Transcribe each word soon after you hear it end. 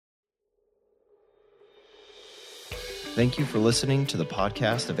Thank you for listening to the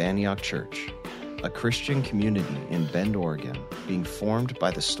podcast of Antioch Church, a Christian community in Bend, Oregon, being formed by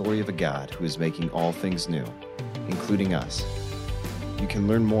the story of a God who is making all things new, including us. You can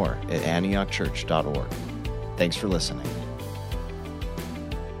learn more at antiochchurch.org. Thanks for listening.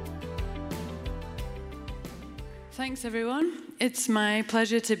 Thanks, everyone. It's my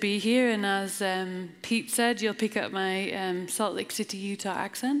pleasure to be here, and as Pete said, you'll pick up my Salt Lake City, Utah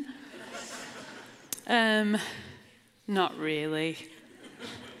accent. Not really.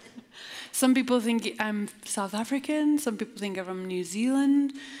 Some people think I'm South African, some people think I'm from New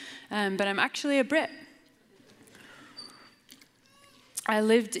Zealand, but I'm actually a Brit. I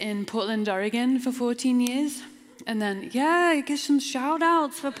lived in Portland, Oregon for 14 years, and then, I give some shout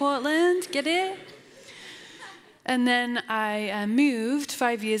outs for Portland, get it? And then I moved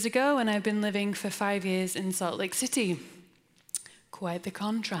 5 years ago, and I've been living for 5 years in Salt Lake City. Quite the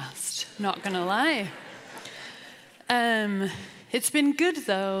contrast, not gonna lie. It's been good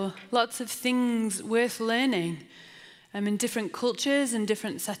though, lots of things worth learning. I'm in different cultures and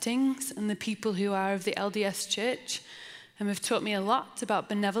different settings, and the people who are of the LDS Church have taught me a lot about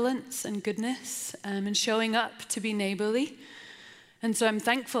benevolence and goodness and showing up to be neighborly. And so I'm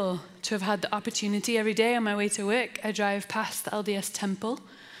thankful to have had the opportunity every day on my way to work. I drive past the LDS temple.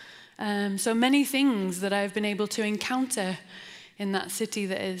 So many things that I've been able to encounter in that city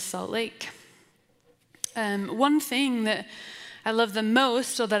that is Salt Lake. One thing that I love the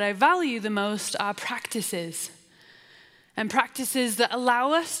most, or that I value the most, are practices. And practices that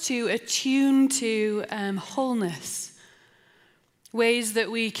allow us to attune to wholeness. Ways that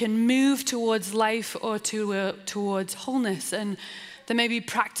we can move towards life or towards wholeness. And there may be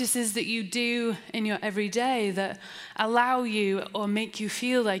practices that you do in your everyday that allow you or make you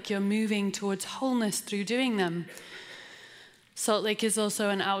feel like you're moving towards wholeness through doing them. Salt Lake is also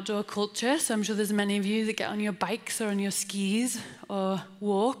an outdoor culture, so I'm sure there's many of you that get on your bikes or on your skis or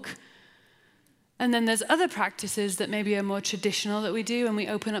walk. And then there's other practices that maybe are more traditional that we do, and we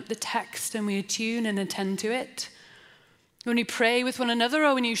open up the text and we attune and attend to it. When we pray with one another,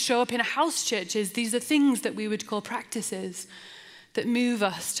 or when you show up in house churches, these are things that we would call practices that move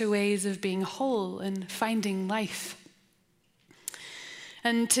us to ways of being whole and finding life.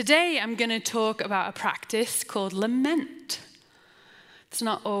 And today I'm going to talk about a practice called lament. It's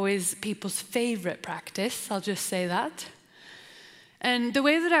not always people's favorite practice, I'll just say that. And the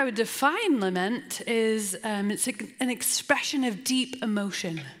way that I would define lament is it's an expression of deep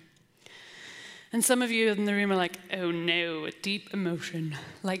emotion. And some of you in the room are like, oh no, deep emotion.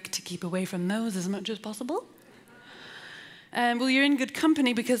 Like to keep away from those as much as possible. Well, you're in good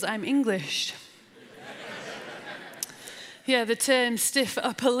company because I'm English. Yeah, the term stiff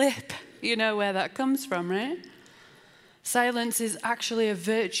upper lip, you know where that comes from, right? Silence is actually a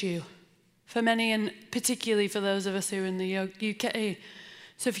virtue for many, and particularly for those of us who are in the UK.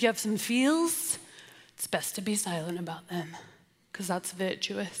 So if you have some feels, it's best to be silent about them, because that's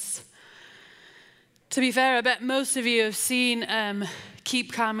virtuous. To be fair, I bet most of you have seen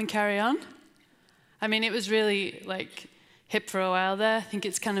Keep Calm and Carry On. I mean, it was really hip for a while there. I think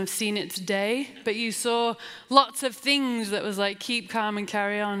it's kind of seen its day. But you saw lots of things that was like keep calm and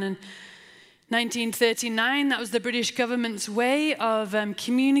carry on. And 1939, that was the British government's way of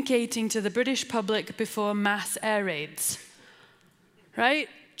communicating to the British public before mass air raids. Right?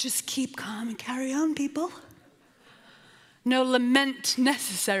 Just keep calm and carry on, people. No lament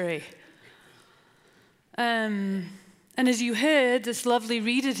necessary. And as you heard, this lovely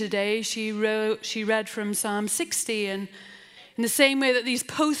reader today, she read from Psalm 60, and in the same way that these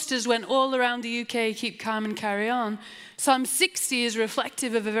posters went all around the UK, keep calm and carry on, Psalm 60 is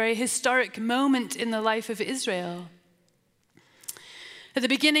reflective of a very historic moment in the life of Israel. At the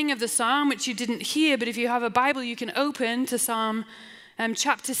beginning of the psalm, which you didn't hear, but if you have a Bible, you can open to Psalm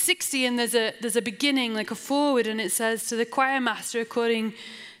chapter 60, and there's a beginning, like a forward, and it says, to the choir master according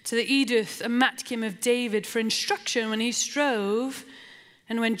to the Eduth, a matkim of David, for instruction when he strove,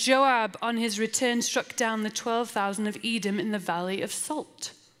 and when Joab on his return struck down the 12,000 of Edom in the valley of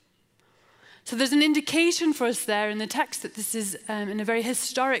Salt. So there's an indication for us there in the text that this is in a very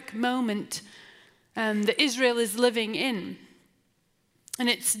historic moment that Israel is living in. And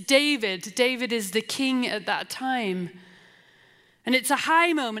it's David. David is the king at that time. And it's a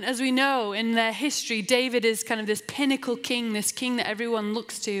high moment, as we know in their history. David is kind of this pinnacle king, this king that everyone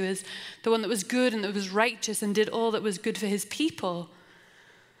looks to as the one that was good and that was righteous and did all that was good for his people.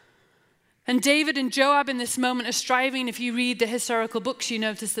 And David and Joab in this moment are striving. If you read the historical books, you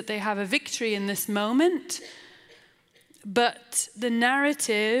notice that they have a victory in this moment. But the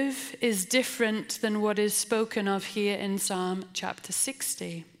narrative is different than what is spoken of here in Psalm chapter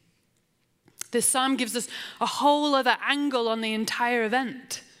 60. This psalm gives us a whole other angle on the entire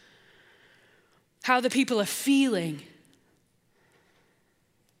event. How the people are feeling.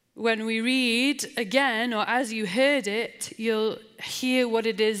 When we read again, or as you heard it, you'll hear what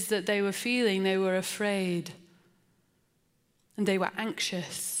it is that they were feeling. They were afraid. And they were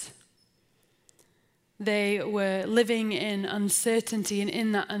anxious. They were living in uncertainty, and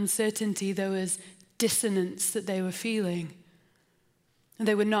in that uncertainty there was dissonance that they were feeling. And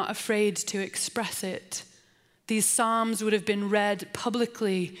they were not afraid to express it. These psalms would have been read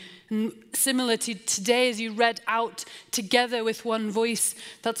publicly. And similar to today, as you read out together with one voice,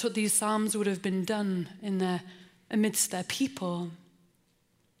 that's what these psalms would have been done amidst their people.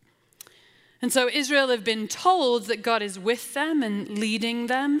 And so Israel have been told that God is with them and leading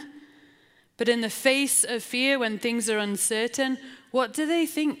them. But in the face of fear, when things are uncertain, what do they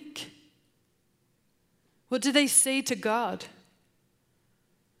think? What do they say to God?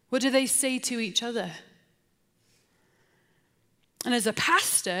 What do they say to each other? And as a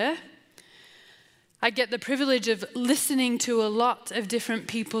pastor, I get the privilege of listening to a lot of different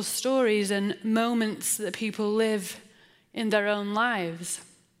people's stories and moments that people live in their own lives.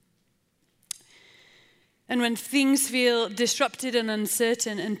 And when things feel disrupted and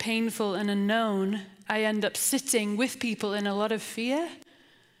uncertain and painful and unknown, I end up sitting with people in a lot of fear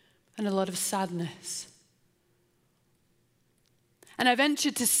and a lot of sadness. And I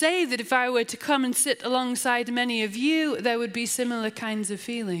venture to say that if I were to come and sit alongside many of you, there would be similar kinds of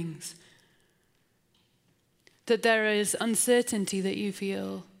feelings. That there is uncertainty that you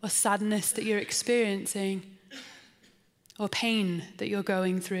feel, or sadness that you're experiencing, or pain that you're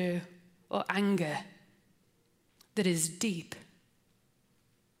going through, or anger that is deep.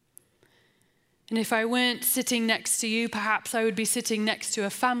 And if I weren't sitting next to you, perhaps I would be sitting next to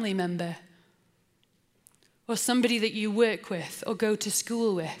a family member, or somebody that you work with or go to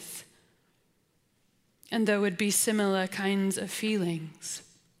school with. And there would be similar kinds of feelings.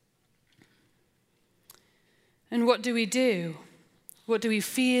 And what do we do? What do we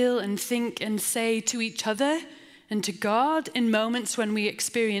feel and think and say to each other and to God in moments when we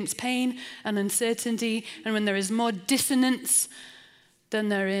experience pain and uncertainty, and when there is more dissonance than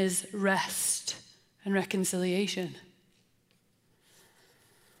there is rest and reconciliation?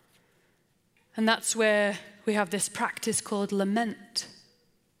 And that's where we have this practice called lament.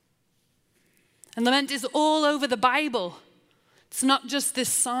 And lament is all over the Bible. It's not just this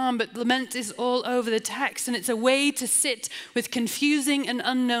psalm, but lament is all over the text. And it's a way to sit with confusing and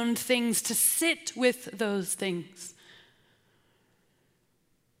unknown things, to sit with those things.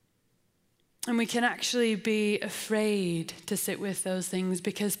 And we can actually be afraid to sit with those things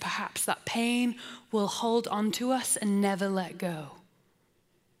because perhaps that pain will hold on to us and never let go.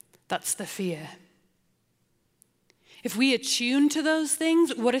 That's the fear. If we attune to those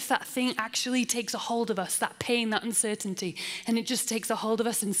things, what if that thing actually takes a hold of us, that pain, that uncertainty, and it just takes a hold of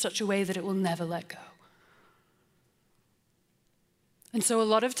us in such a way that it will never let go? And so a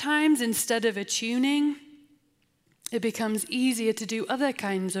lot of times, instead of attuning, it becomes easier to do other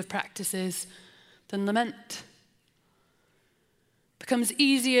kinds of practices than lament. It becomes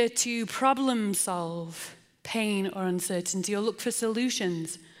easier to problem solve pain or uncertainty, or look for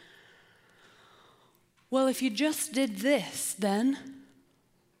solutions. Well, if you just did this, then,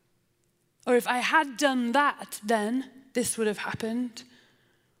 or if I had done that, then this would have happened.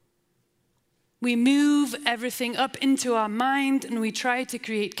 We move everything up into our mind and we try to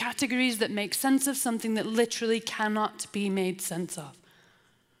create categories that make sense of something that literally cannot be made sense of.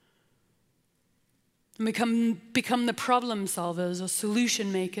 And we become the problem solvers or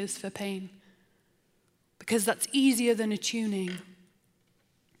solution makers for pain, because that's easier than attuning.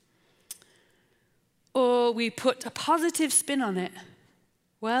 Or we put a positive spin on it.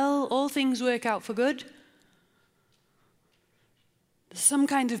 Well, all things work out for good. There's some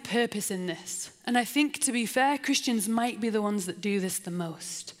kind of purpose in this. And I think, to be fair, Christians might be the ones that do this the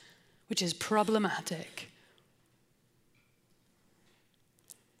most, which is problematic.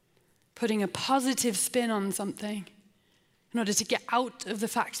 Putting a positive spin on something in order to get out of the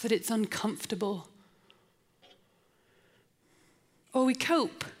fact that it's uncomfortable. Or we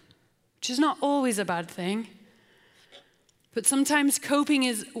cope, which is not always a bad thing. But sometimes coping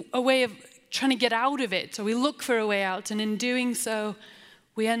is a way of trying to get out of it. So we look for a way out, and in doing so,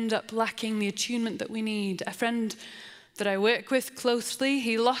 we end up lacking the attunement that we need. A friend that I work with closely,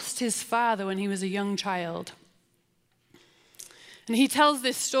 he lost his father when he was a young child. And he tells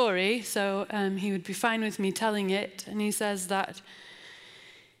this story, so he would be fine with me telling it. And he says that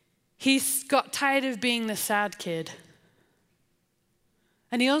he got tired of being the sad kid.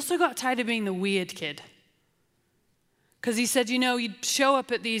 And he also got tired of being the weird kid. Because he said, you'd show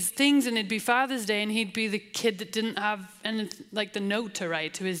up at these things and it'd be Father's Day and he'd be the kid that didn't have the note to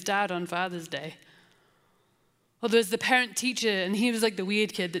write to his dad on Father's Day. Or there was the parent teacher and he was like the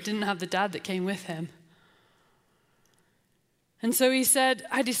weird kid that didn't have the dad that came with him. And so he said,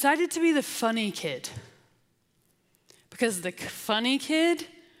 I decided to be the funny kid. Because the funny kid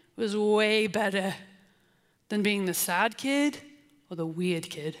was way better than being the sad kid or the weird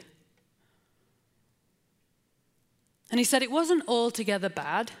kid. And he said it wasn't altogether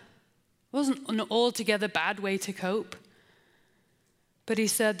bad. It wasn't an altogether bad way to cope. But he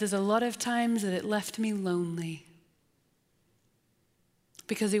said there's a lot of times that it left me lonely.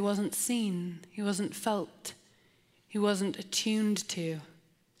 Because he wasn't seen, he wasn't felt, he wasn't attuned to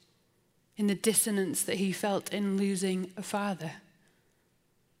in the dissonance that he felt in losing a father.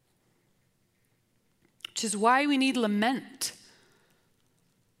 Which is why we need lament.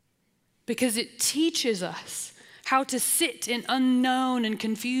 Because it teaches us how to sit in unknown and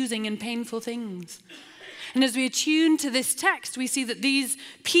confusing and painful things. And as we attune to this text, we see that these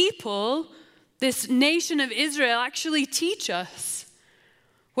people, this nation of Israel, actually teach us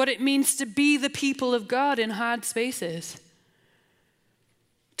what it means to be the people of God in hard spaces.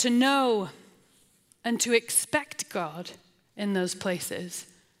 To know and to expect God in those places.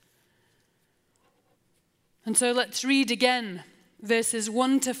 And so let's read again verses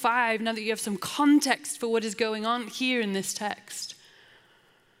 1-5, now that you have some context for what is going on here in this text.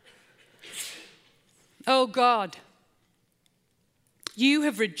 Oh God, you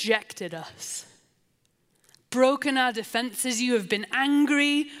have rejected us. Broken our defenses, you have been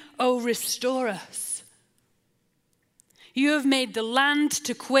angry. Oh, restore us. You have made the land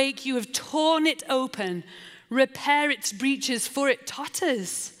to quake. You have torn it open. Repair its breaches, for it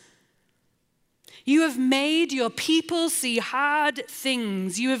totters. You have made your people see hard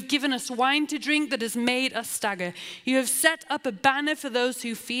things. You have given us wine to drink that has made us stagger. You have set up a banner for those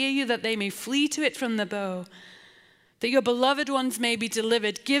who fear you, that they may flee to it from the bow. That your beloved ones may be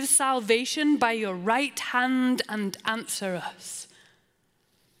delivered. Give salvation by your right hand and answer us.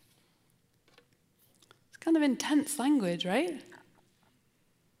 It's kind of intense language, right?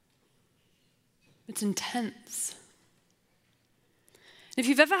 It's intense. If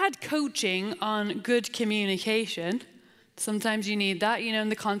you've ever had coaching on good communication, sometimes you need that, in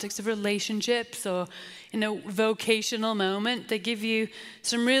the context of relationships or in a vocational moment. They give you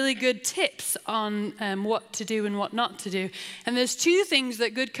some really good tips on what to do and what not to do. And there's two things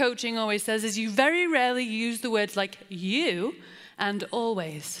that good coaching always says is you very rarely use the words like you and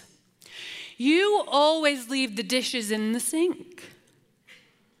always. You always leave the dishes in the sink.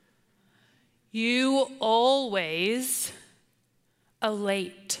 You always are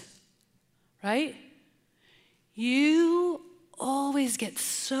late, right? You always get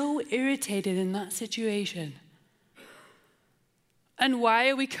so irritated in that situation. And why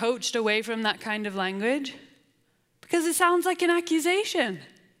are we coached away from that kind of language? Because it sounds like an accusation.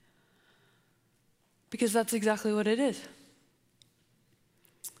 Because that's exactly what it is.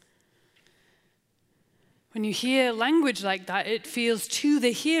 When you hear language like that, it feels to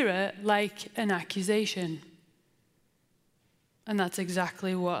the hearer like an accusation. And that's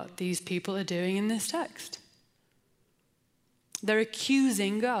exactly what these people are doing in this text. They're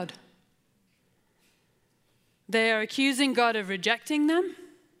accusing God. They are accusing God of rejecting them,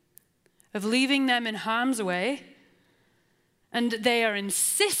 of leaving them in harm's way, and they are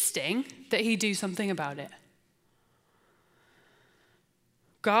insisting that he do something about it.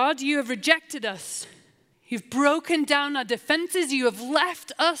 God, you have rejected us. You've broken down our defenses. You have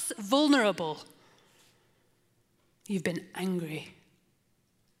left us vulnerable. You've been angry.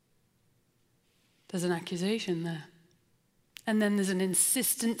 There's an accusation there. And then there's an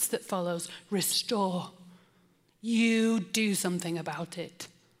insistence that follows. Restore. You do something about it.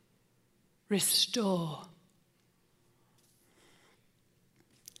 Restore.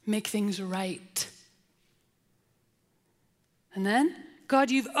 Make things right. And then, God,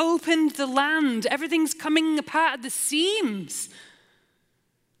 you've opened the land. Everything's coming apart at the seams.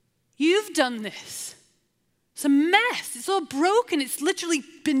 You've done this. It's a mess. It's all broken. It's literally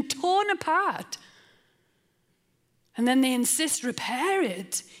been torn apart. And then they insist, repair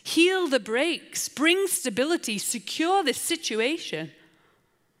it, heal the breaks, bring stability, secure this situation.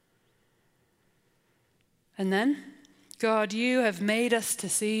 And then, God, you have made us to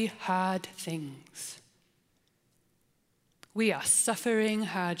see hard things. We are suffering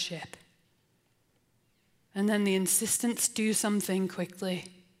hardship. And then the insistence, do something quickly.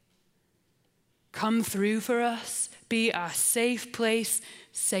 Come through for us, be our safe place,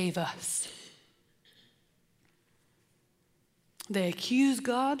 save us. They accuse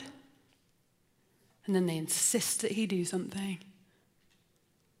God, And then they insist that he do something.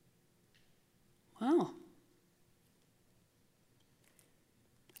 Wow.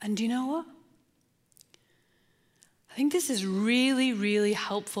 And do you know what? I think this is really, really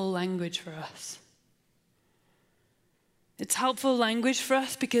helpful language for us. It's helpful language for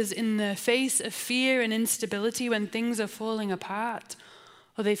us because in the face of fear and instability, when things are falling apart,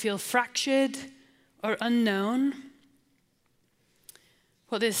 or they feel fractured or unknown,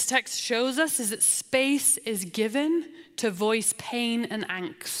 what this text shows us is that space is given to voice pain and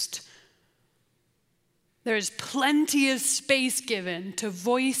angst. There is plenty of space given to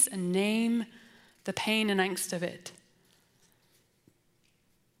voice and name the pain and angst of it.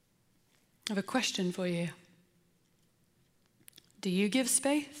 I have a question for you. Do you give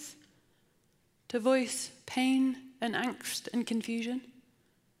space to voice pain and angst and confusion?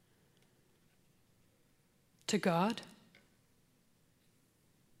 To God?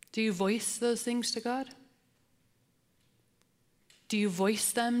 Do you voice those things to God? Do you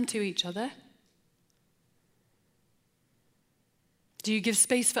voice them to each other? Do you give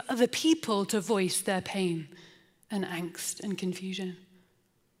space for other people to voice their pain and angst and confusion?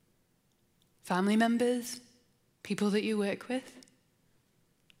 Family members, people that you work with?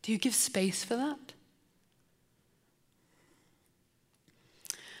 Do you give space for that?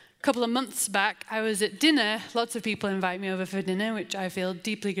 A couple of months back, I was at dinner. Lots of people invite me over for dinner, which I feel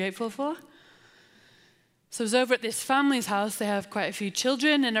deeply grateful for. So I was over at this family's house. They have quite a few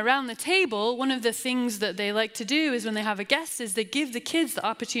children, and around the table, one of the things that they like to do is when they have a guest is they give the kids the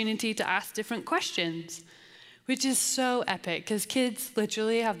opportunity to ask different questions, which is so epic because kids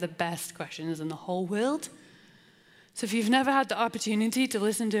literally have the best questions in the whole world. So if you've never had the opportunity to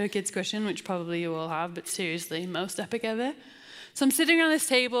listen to a kid's question, which probably you all have, but seriously, most epic ever. So I'm sitting around this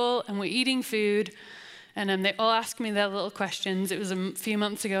table and we're eating food, and they all ask me their little questions. It was a few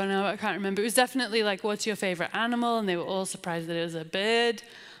months ago now, I can't remember. It was definitely like, what's your favorite animal? And they were all surprised that it was a bird.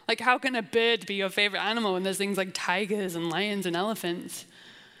 Like, how can a bird be your favorite animal when there's things like tigers and lions and elephants?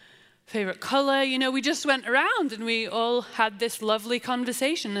 Favorite color? You know, we just went around and we all had this lovely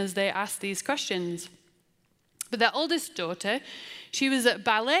conversation as they asked these questions. But their oldest daughter, she was at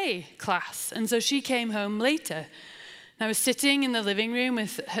ballet class, and so she came home later. And I was sitting in the living room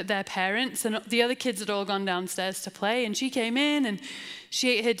with their parents, and the other kids had all gone downstairs to play, and she came in, and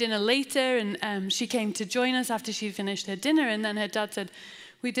she ate her dinner later, and she came to join us after she finished her dinner, and then her dad said,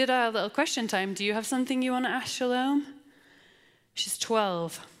 we did our little question time. Do you have something you want to ask Shalom? She's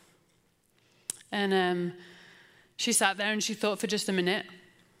 12. And she sat there and she thought for just a minute.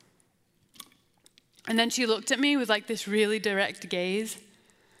 And then she looked at me with like this really direct gaze.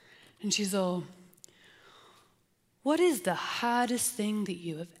 And she's all, what is the hardest thing that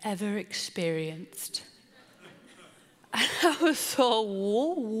you have ever experienced? And I was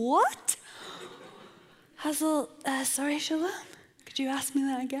all, what? Hazel, sorry, Shalom, could you ask me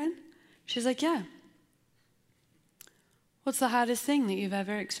that again? She's like, yeah. What's the hardest thing that you've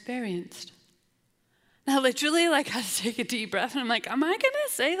ever experienced? Now, literally, like, I had to take a deep breath, and I'm like, am I going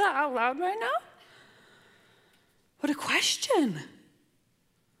to say that out loud right now? What a question.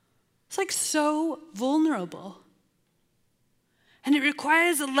 It's like so vulnerable. And it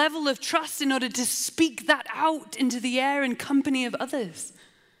requires a level of trust in order to speak that out into the air in company of others.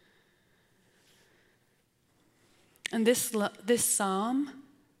 And this psalm,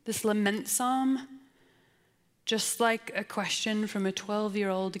 this lament psalm, just like a question from a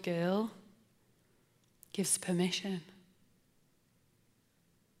 12-year-old girl, gives permission.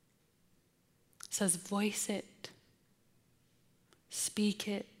 It says, voice it. Speak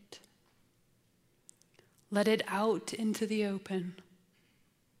it. Let it out into the open.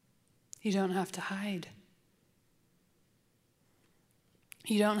 You don't have to hide.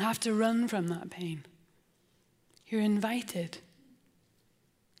 You don't have to run from that pain. You're invited.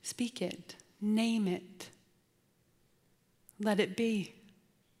 Speak it. Name it. Let it be.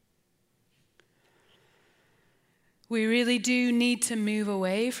 We really do need to move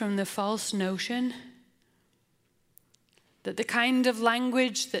away from the false notion that the kind of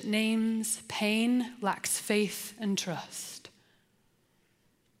language that names pain lacks faith and trust.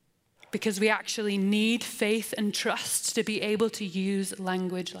 Because we actually need faith and trust to be able to use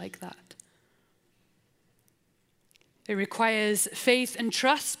language like that. It requires faith and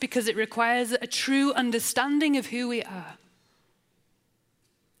trust because it requires a true understanding of who we are.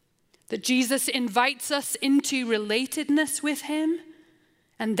 That Jesus invites us into relatedness with him,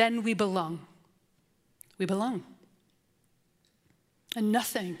 and then we belong. We belong. And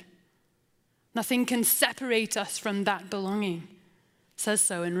nothing can separate us from that belonging. It says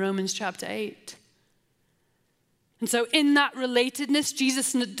so in Romans chapter 8. And so in that relatedness,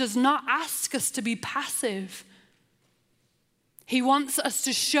 Jesus does not ask us to be passive. He wants us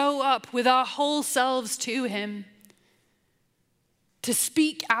to show up with our whole selves to him, to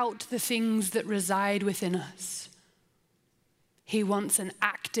speak out the things that reside within us. He wants an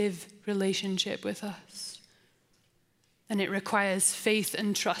active relationship with us. And it requires faith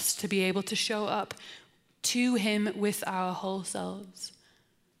and trust to be able to show up to him with our whole selves.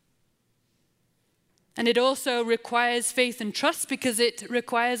 And it also requires faith and trust because it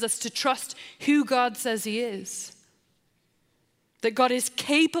requires us to trust who God says he is. That God is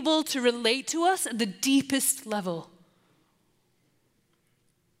capable to relate to us at the deepest level.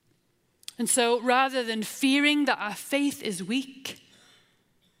 And so rather than fearing that our faith is weak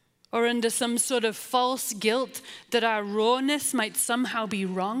or under some sort of false guilt that our rawness might somehow be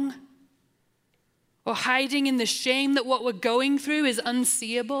wrong, or hiding in the shame that what we're going through is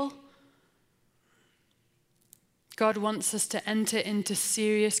unseeable, God wants us to enter into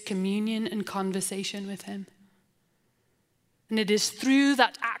serious communion and conversation with him. And it is through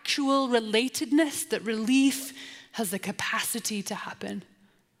that actual relatedness that relief has the capacity to happen.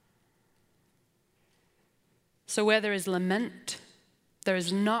 So where there is lament, there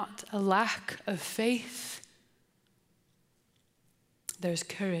is not a lack of faith. There is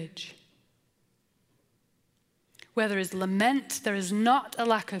courage. Where there is lament, there is not a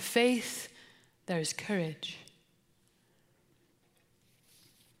lack of faith. There is courage.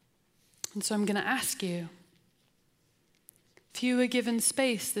 And so I'm going to ask you, if you were given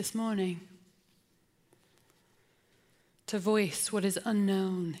space this morning to voice what is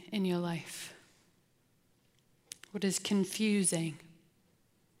unknown in your life, what is confusing,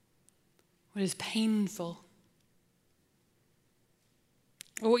 what is painful,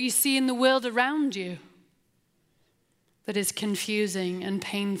 or what you see in the world around you that is confusing and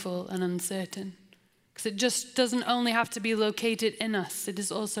painful and uncertain. Because it just doesn't only have to be located in us, it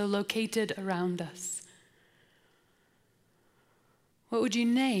is also located around us. What would you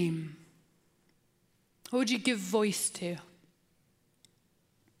name? What would you give voice to?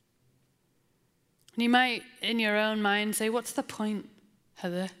 And you might, in your own mind, say, what's the point,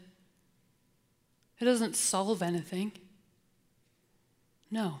 Heather? It doesn't solve anything.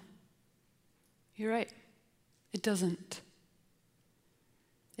 No, you're right. It doesn't.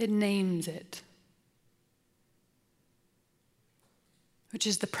 It names it, which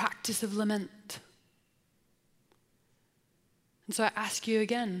is the practice of lament. And so I ask you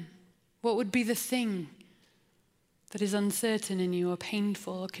again, what would be the thing that is uncertain in you or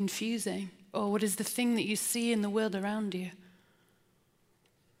painful or confusing? Or what is the thing that you see in the world around you?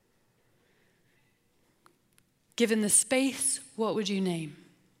 Given the space, what would you name?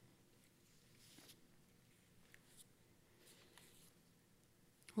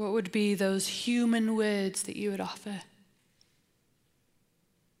 What would be those human words that you would offer?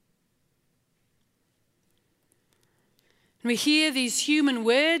 And we hear these human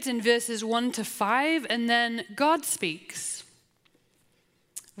words in verses 1 to 5, and then God speaks.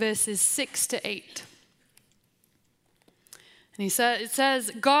 Verses 6 to 8. And it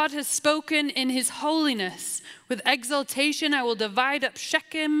says, God has spoken in his holiness. With exaltation I will divide up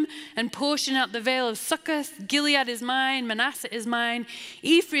Shechem and portion out the vale of Succoth. Gilead is mine, Manasseh is mine.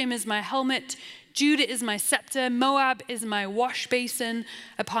 Ephraim is my helmet. Judah is my scepter. Moab is my wash basin.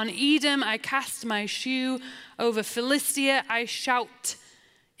 Upon Edom I cast my shoe. Over Philistia I shout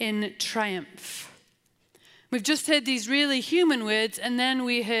in triumph. We've just heard these really human words, and then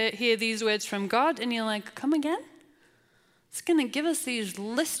we hear these words from God, and you're like, come again? It's going to give us these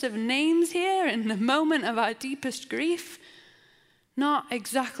list of names here in the moment of our deepest grief. Not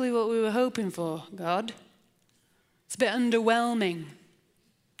exactly what we were hoping for, God. It's a bit underwhelming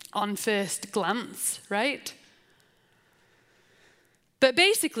on first glance, right? But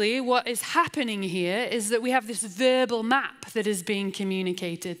basically what is happening here is that we have this verbal map that is being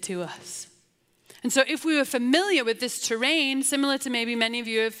communicated to us. And so if we were familiar with this terrain, similar to maybe many of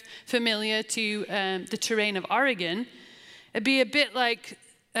you are familiar to the terrain of Oregon, it'd be a bit like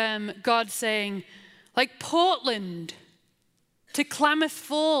God saying, like Portland to Klamath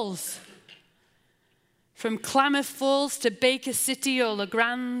Falls, from Klamath Falls to Baker City or La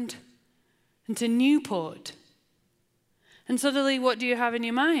Grande, and to Newport. And suddenly, what do you have in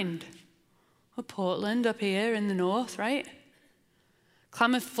your mind? Well, Portland up here in the north, right?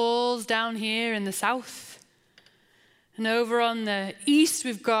 Klamath Falls down here in the south. And over on the east,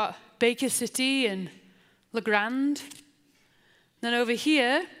 we've got Baker City and La Grande. Then over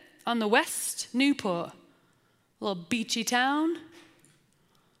here on the west, Newport, a little beachy town.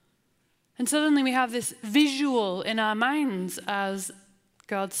 And suddenly we have this visual in our minds as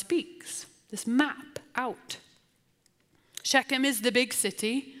God speaks, this map out. Shechem is the big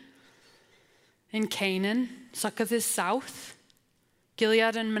city in Canaan. Succoth is south.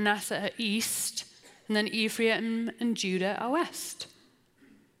 Gilead and Manasseh are east. And then Ephraim and Judah are west.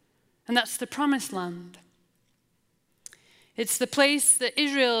 And that's the promised land. It's the place that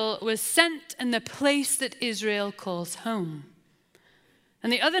Israel was sent and the place that Israel calls home.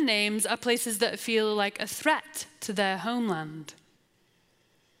 And the other names are places that feel like a threat to their homeland.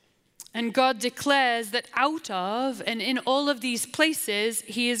 And God declares that out of and in all of these places,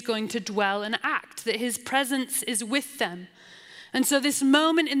 he is going to dwell and act, that his presence is with them. And so this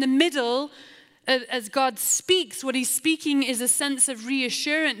moment in the middle, as God speaks, what he's speaking is a sense of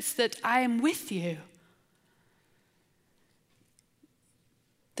reassurance that I am with you.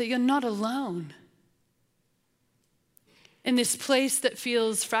 That you're not alone. In this place that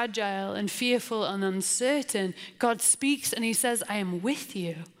feels fragile and fearful and uncertain, God speaks and he says, I am with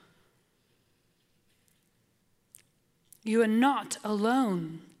you. You are not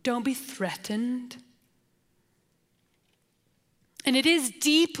alone. Don't be threatened. And it is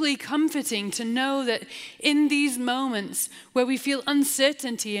deeply comforting to know that in these moments where we feel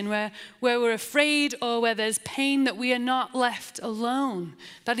uncertainty and where we're afraid or where there's pain, that we are not left alone.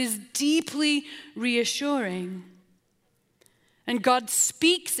 That is deeply reassuring. And God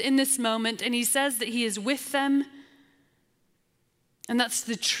speaks in this moment and he says that he is with them. And that's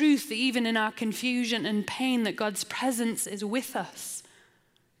the truth, that even in our confusion and pain, that God's presence is with us.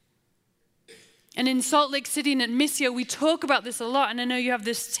 And in Salt Lake City and at Missio, we talk about this a lot. And I know you have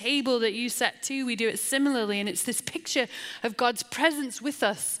this table that you set too. We do it similarly. And it's this picture of God's presence with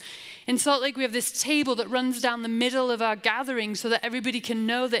us. In Salt Lake, we have this table that runs down the middle of our gathering so that everybody can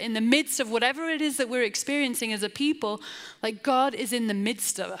know that in the midst of whatever it is that we're experiencing as a people, like God is in the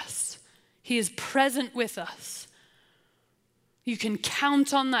midst of us. He is present with us. You can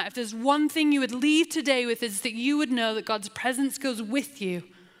count on that. If there's one thing you would leave today with, is that you would know that God's presence goes with you.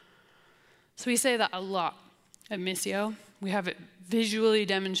 So we say that a lot at Missio. We have it visually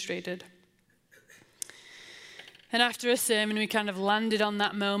demonstrated. And after a sermon, we kind of landed on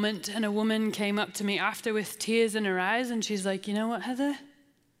that moment, and a woman came up to me after with tears in her eyes, and she's like, you know what, Heather?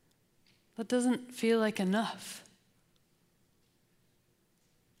 That doesn't feel like enough.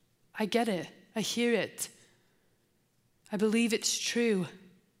 I get it. I hear it. I believe it's true.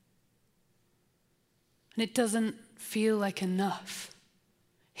 And it doesn't feel like enough.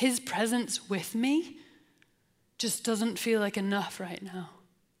 His presence with me just doesn't feel like enough right now.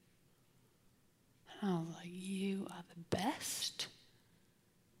 And I was like, you are the best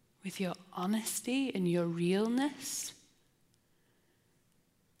with your honesty and your realness.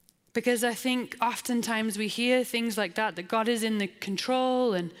 Because I think oftentimes we hear things like that God is in the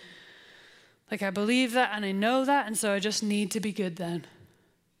control, and like I believe that and I know that, and so I just need to be good then.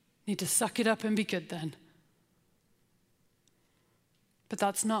 Need to suck it up and be good then. But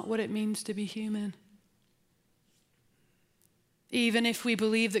that's not what it means to be human. Even if we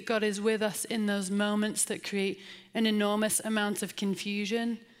believe that God is with us in those moments that create an enormous amount of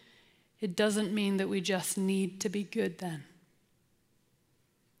confusion, it doesn't mean that we just need to be good then.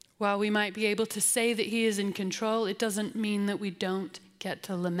 While we might be able to say that he is in control, it doesn't mean that we don't get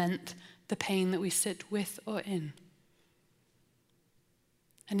to lament the pain that we sit with or in.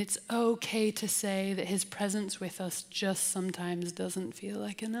 And it's okay to say that his presence with us just sometimes doesn't feel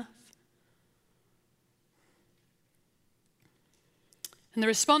like enough. And the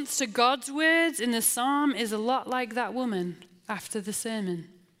response to God's words in the psalm is a lot like that woman after the sermon.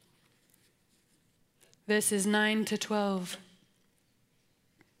 Verses 9 to 12.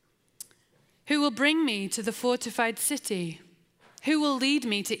 Who will bring me to the fortified city? Who will lead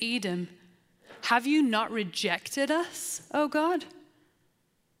me to Edom? Have you not rejected us, O God?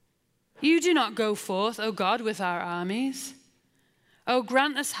 You do not go forth, O God, with our armies. O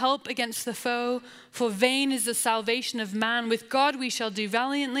grant us help against the foe, for vain is the salvation of man. With God we shall do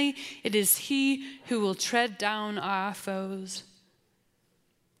valiantly. It is he who will tread down our foes.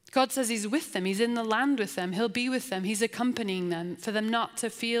 God says he's with them. He's in the land with them. He'll be with them. He's accompanying them for them not to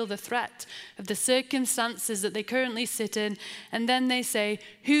feel the threat of the circumstances that they currently sit in. And then they say,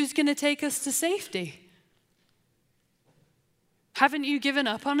 who's going to take us to safety? Haven't you given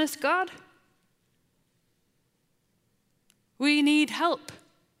up on us, God? We need help.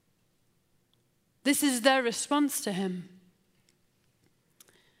 This is their response to him.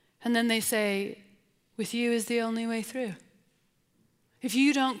 And then they say, with you is the only way through. If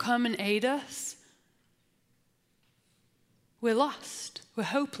you don't come and aid us, we're lost. We're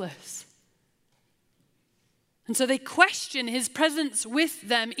hopeless. And so they question his presence with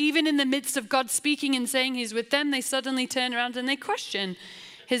them. Even in the midst of God speaking and saying he's with them, they suddenly turn around and they question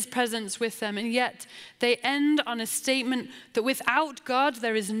his presence with them. And yet they end on a statement that without God,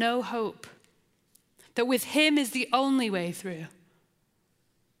 there is no hope. That with him is the only way through.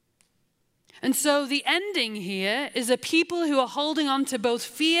 And so the ending here is a people who are holding on to both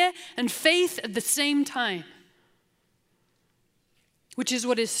fear and faith at the same time. Which is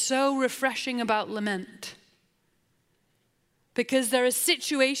what is so refreshing about lament. Because there are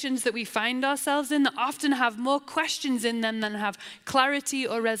situations that we find ourselves in that often have more questions in them than have clarity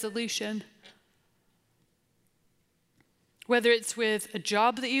or resolution. Whether it's with a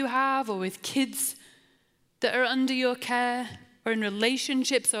job that you have or with kids that are under your care or in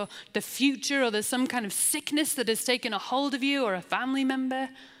relationships or the future, or there's some kind of sickness that has taken a hold of you or a family member,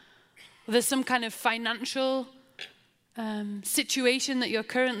 or there's some kind of financial situation that you're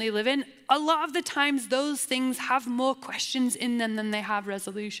currently living, a lot of the times those things have more questions in them than they have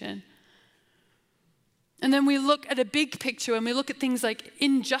resolution. And then we look at a big picture and we look at things like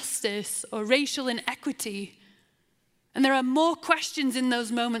injustice or racial inequity, and there are more questions in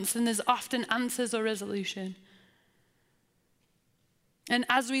those moments than there's often answers or resolution. And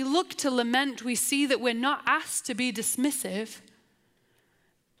as we look to lament, we see that we're not asked to be dismissive,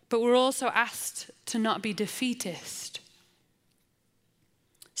 but we're also asked to not be defeatist.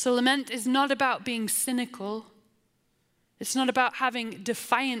 So lament is not about being cynical. It's not about having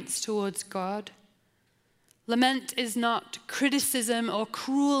defiance towards God. Lament is not criticism or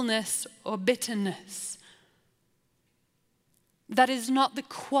cruelness or bitterness. That is not the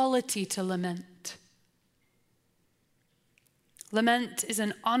quality to lament. Lament is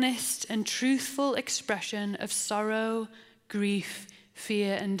an honest and truthful expression of sorrow, grief,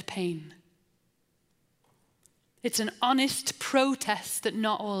 fear, and pain. It's an honest protest that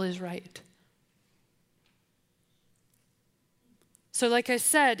not all is right. So like I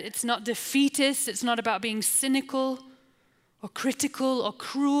said, it's not defeatist, it's not about being cynical or critical or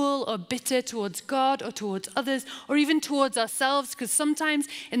cruel or bitter towards God or towards others or even towards ourselves, because sometimes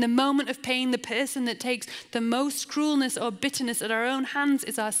in the moment of pain, the person that takes the most cruelness or bitterness at our own hands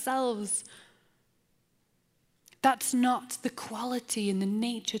is ourselves. That's not the quality and the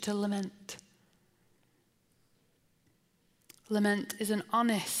nature to lament. Lament is an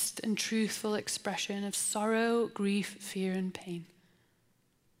honest and truthful expression of sorrow, grief, fear, and pain.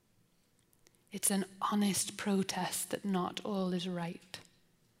 It's an honest protest that not all is right.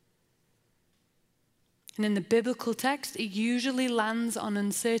 And in the biblical text, it usually lands on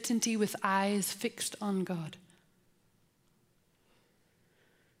uncertainty with eyes fixed on God.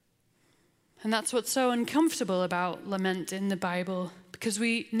 And that's what's so uncomfortable about lament in the Bible, because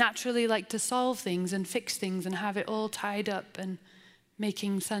we naturally like to solve things and fix things and have it all tied up and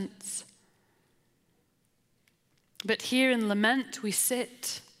making sense. But here in lament, we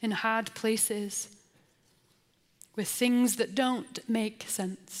sit in hard places with things that don't make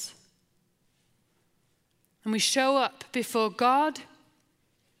sense. And we show up before God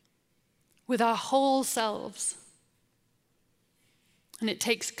with our whole selves. And it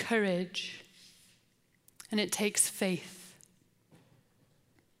takes courage. And it takes faith.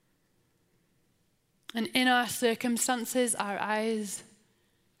 And in our circumstances, our eyes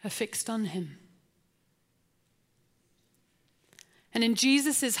are fixed on him. And in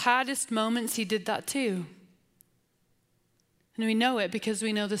Jesus' hardest moments, he did that too. And we know it because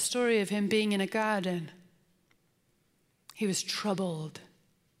we know the story of him being in a garden. He was troubled.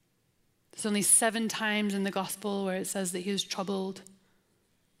 There's only 7 times in the gospel where it says that he was troubled.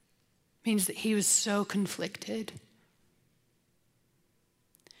 It means that he was so conflicted.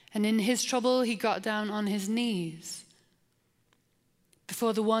 And in his trouble, he got down on his knees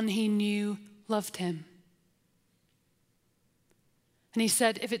before the one he knew loved him. And he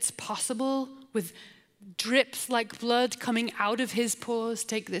said, if it's possible, with drips like blood coming out of his pores,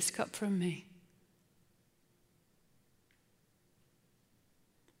 take this cup from me.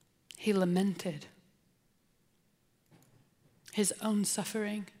 He lamented his own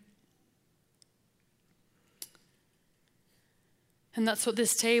suffering. And that's what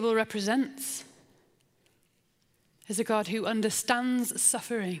this table represents, is a God who understands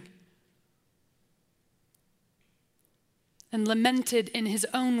suffering and lamented in his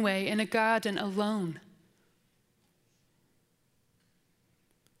own way in a garden alone.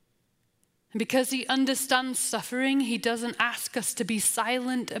 And because he understands suffering, he doesn't ask us to be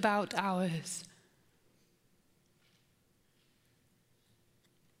silent about ours.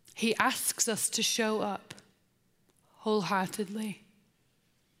 He asks us to show up wholeheartedly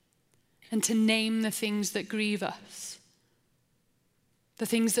and to name the things that grieve us. The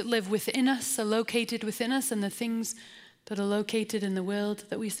things that live within us, are located within us, and the things that are located in the world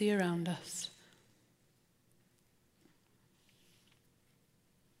that we see around us.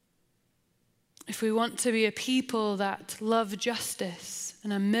 if we want to be a people that love justice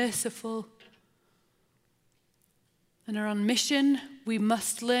and are merciful and are on mission, we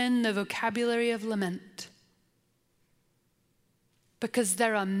must learn the vocabulary of lament. Because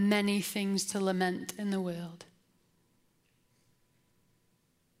there are many things to lament in the world.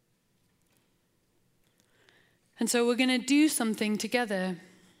 And so we're going to do something together.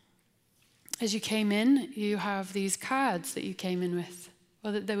 As you came in, you have these cards that you came in with,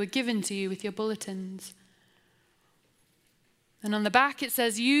 or that they were given to you with your bulletins. And on the back it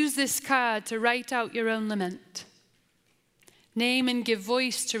says, use this card to write out your own lament. Name and give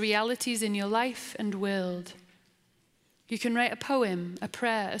voice to realities in your life and world. You can write a poem, a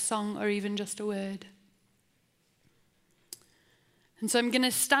prayer, a song, or even just a word. And so I'm going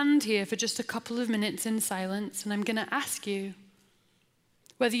to stand here for just a couple of minutes in silence, and I'm going to ask you,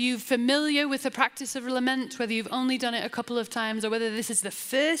 whether you're familiar with the practice of lament, whether you've only done it a couple of times, or whether this is the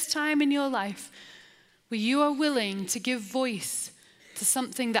first time in your life where you are willing to give voice to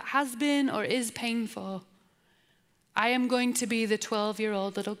something that has been or is painful, I am going to be the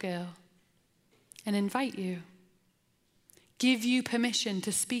 12-year-old little girl and invite you, give you permission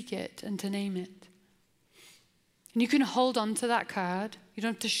to speak it and to name it. And you can hold on to that card. You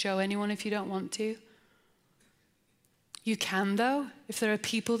don't have to show anyone if you don't want to. You can, though, if there are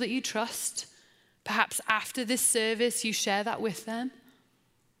people that you trust. Perhaps after this service, you share that with them.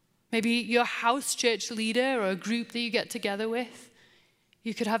 Maybe your house church leader or a group that you get together with.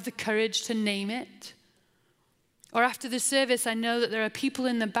 You could have the courage to name it. Or after the service, I know that there are people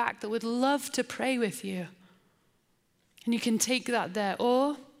in the back that would love to pray with you. And you can take that there.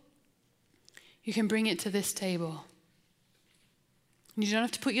 Or you can bring it to this table. And you don't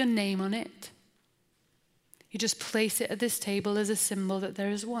have to put your name on it. You just place it at this table as a symbol that there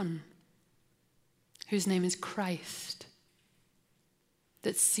is one, whose name is Christ,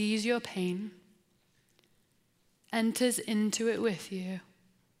 that sees your pain, enters into it with you,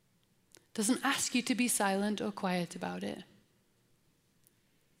 doesn't ask you to be silent or quiet about it,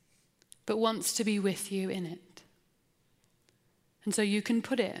 but wants to be with you in it. And so you can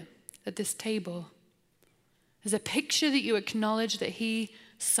put it at this table as a picture that you acknowledge that he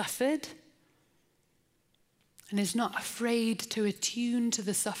suffered and is not afraid to attune to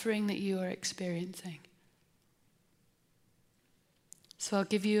the suffering that you are experiencing. So I'll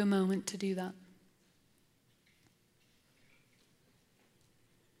give you a moment to do that.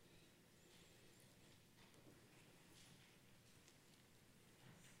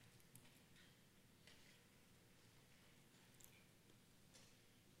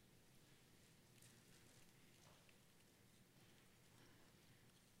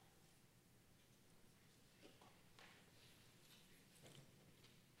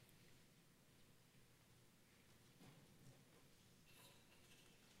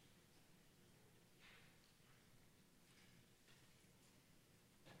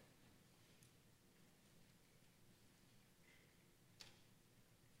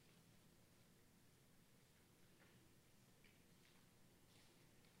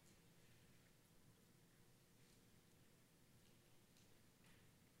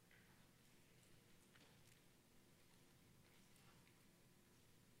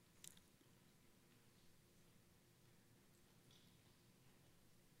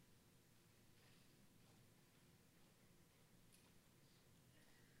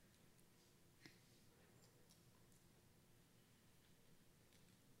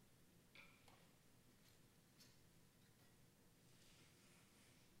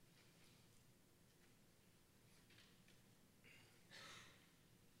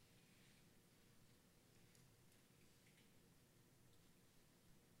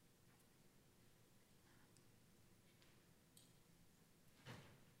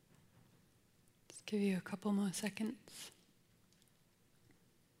 Give you a couple more seconds.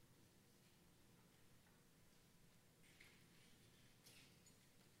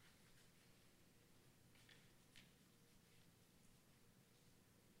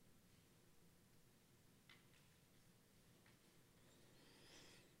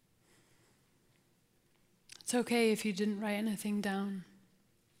 It's okay if you didn't write anything down.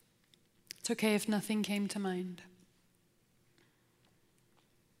 It's okay if nothing came to mind.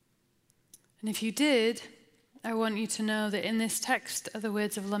 And if you did, I want you to know that in this text are the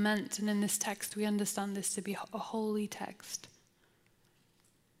words of lament, and in this text we understand this to be a holy text.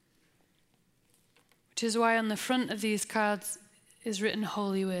 Which is why on the front of these cards is written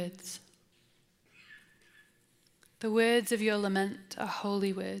holy words. The words of your lament are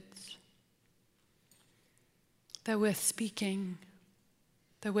holy words. They're worth speaking.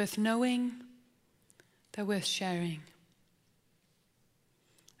 They're worth knowing. They're worth sharing.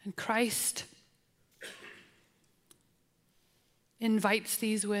 And Christ invites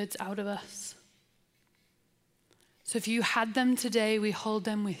these words out of us. So if you had them today, we hold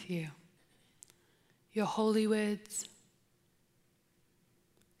them with you. Your holy words.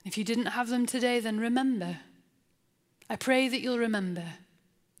 If you didn't have them today, then remember. I pray that you'll remember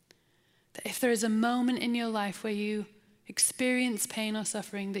that if there is a moment in your life where you experience pain or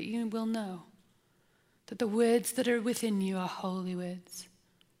suffering, that you will know that the words that are within you are holy words,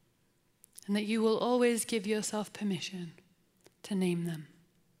 and that you will always give yourself permission to name them.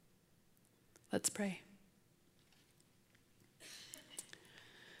 Let's pray.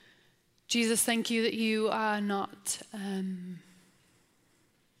 Jesus, thank you that you are not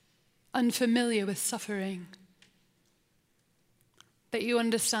unfamiliar with suffering, that you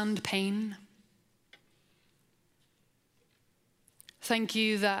understand pain. Thank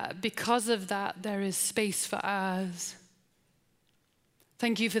you that because of that, there is space for ours.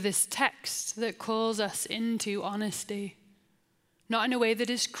 Thank you for this text that calls us into honesty, not in a way that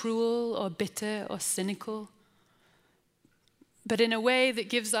is cruel or bitter or cynical, but in a way that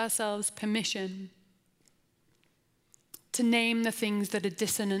gives ourselves permission to name the things that are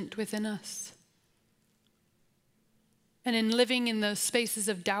dissonant within us. And in living in those spaces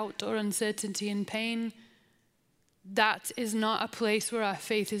of doubt or uncertainty and pain, that is not a place where our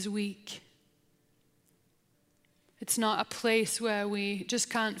faith is weak. It's not a place where we just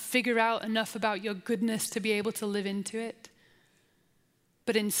can't figure out enough about your goodness to be able to live into it.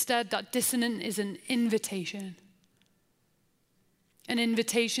 But instead, that dissonance is an invitation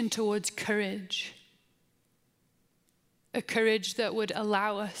towards courage, a courage that would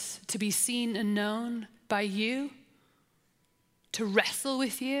allow us to be seen and known by you, to wrestle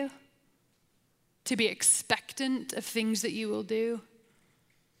with you, to be expectant of things that you will do,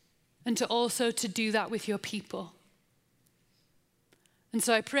 and to also to do that with your people. And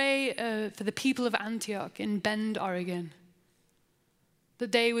so I pray for the people of Antioch in Bend, Oregon,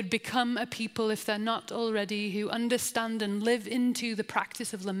 that they would become a people, if they're not already, who understand and live into the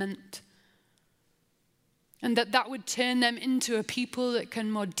practice of lament. And that would turn them into a people that can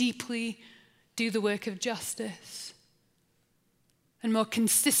more deeply do the work of justice and more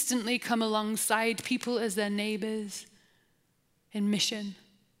consistently come alongside people as their neighbors in mission.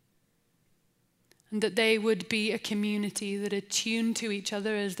 And that they would be a community that are tuned to each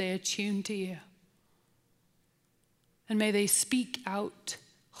other as they are tuned to you. And may they speak out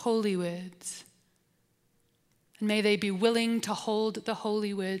holy words. And may they be willing to hold the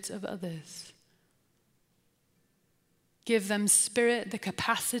holy words of others. Give them, Spirit, the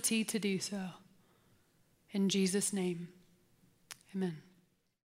capacity to do so. In Jesus' name, amen.